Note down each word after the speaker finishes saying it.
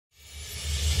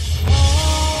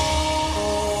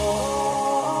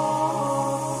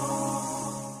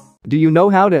Do you know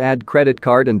how to add credit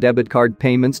card and debit card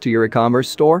payments to your e-commerce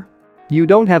store? You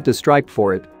don't have to Stripe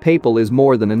for it, PayPal is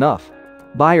more than enough.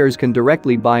 Buyers can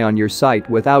directly buy on your site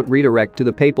without redirect to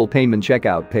the PayPal payment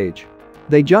checkout page.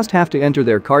 They just have to enter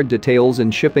their card details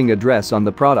and shipping address on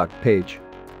the product page.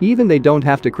 Even they don't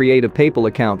have to create a PayPal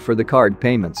account for the card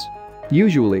payments.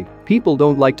 Usually, people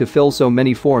don't like to fill so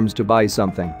many forms to buy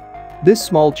something. This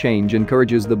small change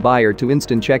encourages the buyer to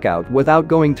instant checkout without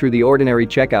going through the ordinary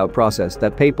checkout process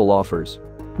that PayPal offers.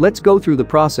 Let's go through the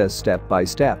process step by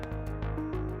step.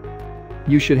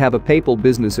 You should have a PayPal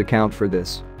business account for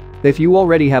this. If you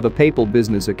already have a PayPal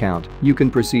business account, you can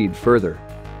proceed further.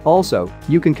 Also,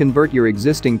 you can convert your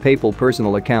existing PayPal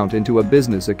personal account into a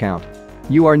business account.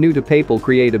 You are new to PayPal,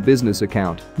 create a business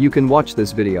account, you can watch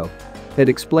this video. It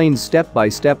explains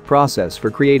step-by-step process for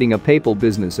creating a PayPal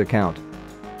business account.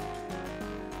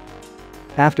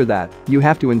 After that, you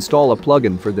have to install a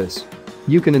plugin for this.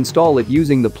 You can install it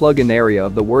using the plugin area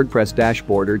of the WordPress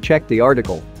dashboard or check the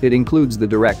article, it includes the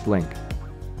direct link.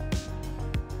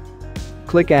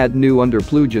 Click Add New under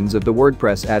plugins of the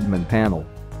WordPress admin panel.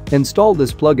 Install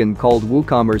this plugin called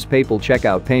WooCommerce PayPal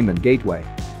Checkout Payment Gateway.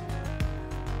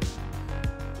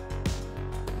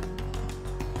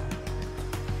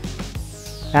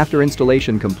 After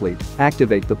installation complete,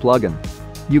 activate the plugin.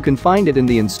 You can find it in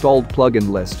the installed plugin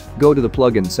list, go to the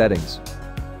plugin settings.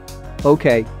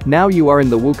 Okay, now you are in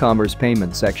the WooCommerce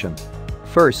payment section.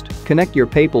 First, connect your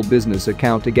PayPal business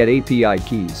account to get API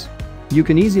keys. You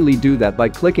can easily do that by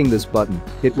clicking this button,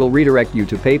 it will redirect you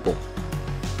to PayPal.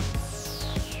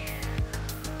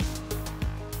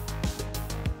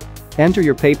 Enter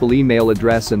your PayPal email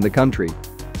address and the country.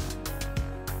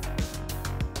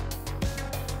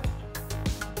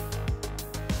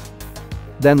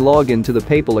 Then log into the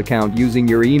PayPal account using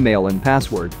your email and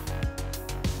password.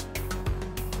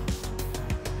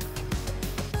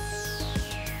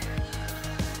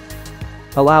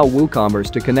 Allow WooCommerce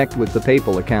to connect with the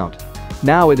PayPal account.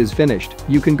 Now it is finished,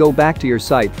 you can go back to your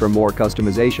site for more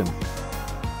customization.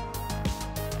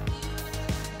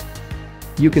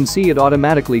 You can see it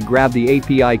automatically grab the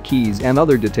API keys and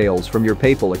other details from your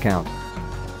PayPal account.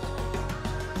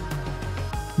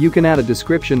 You can add a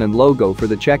description and logo for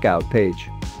the checkout page.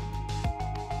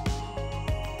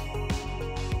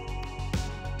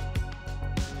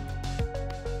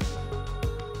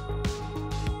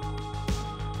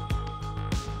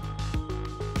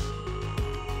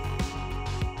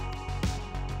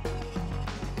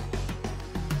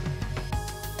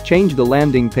 Change the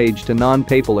landing page to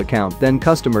non-PayPal account, then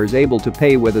customers able to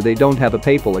pay whether they don't have a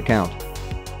PayPal account.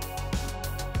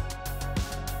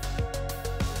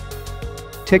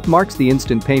 Tick marks the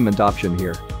instant payment option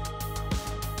here.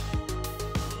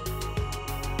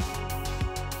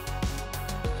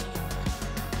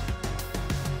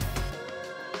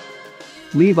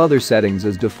 Leave other settings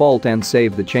as default and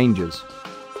save the changes.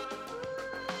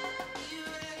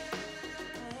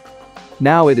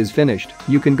 Now it is finished,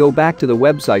 you can go back to the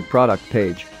website product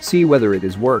page, see whether it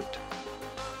has worked.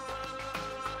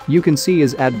 You can see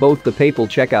is add both the PayPal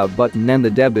checkout button and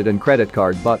the debit and credit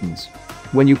card buttons.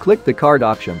 When you click the card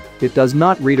option, it does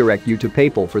not redirect you to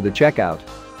PayPal for the checkout.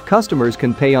 Customers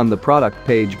can pay on the product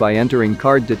page by entering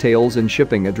card details and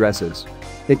shipping addresses.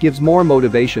 It gives more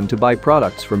motivation to buy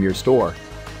products from your store.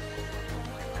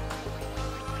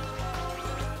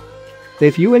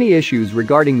 If you any issues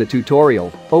regarding the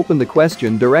tutorial, open the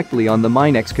question directly on the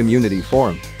MineX community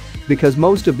forum. Because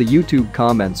most of the YouTube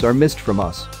comments are missed from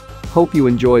us. Hope you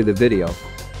enjoy the video.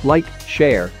 Like,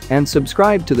 share, and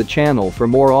subscribe to the channel for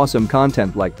more awesome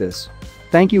content like this.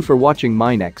 Thank you for watching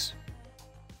MineX.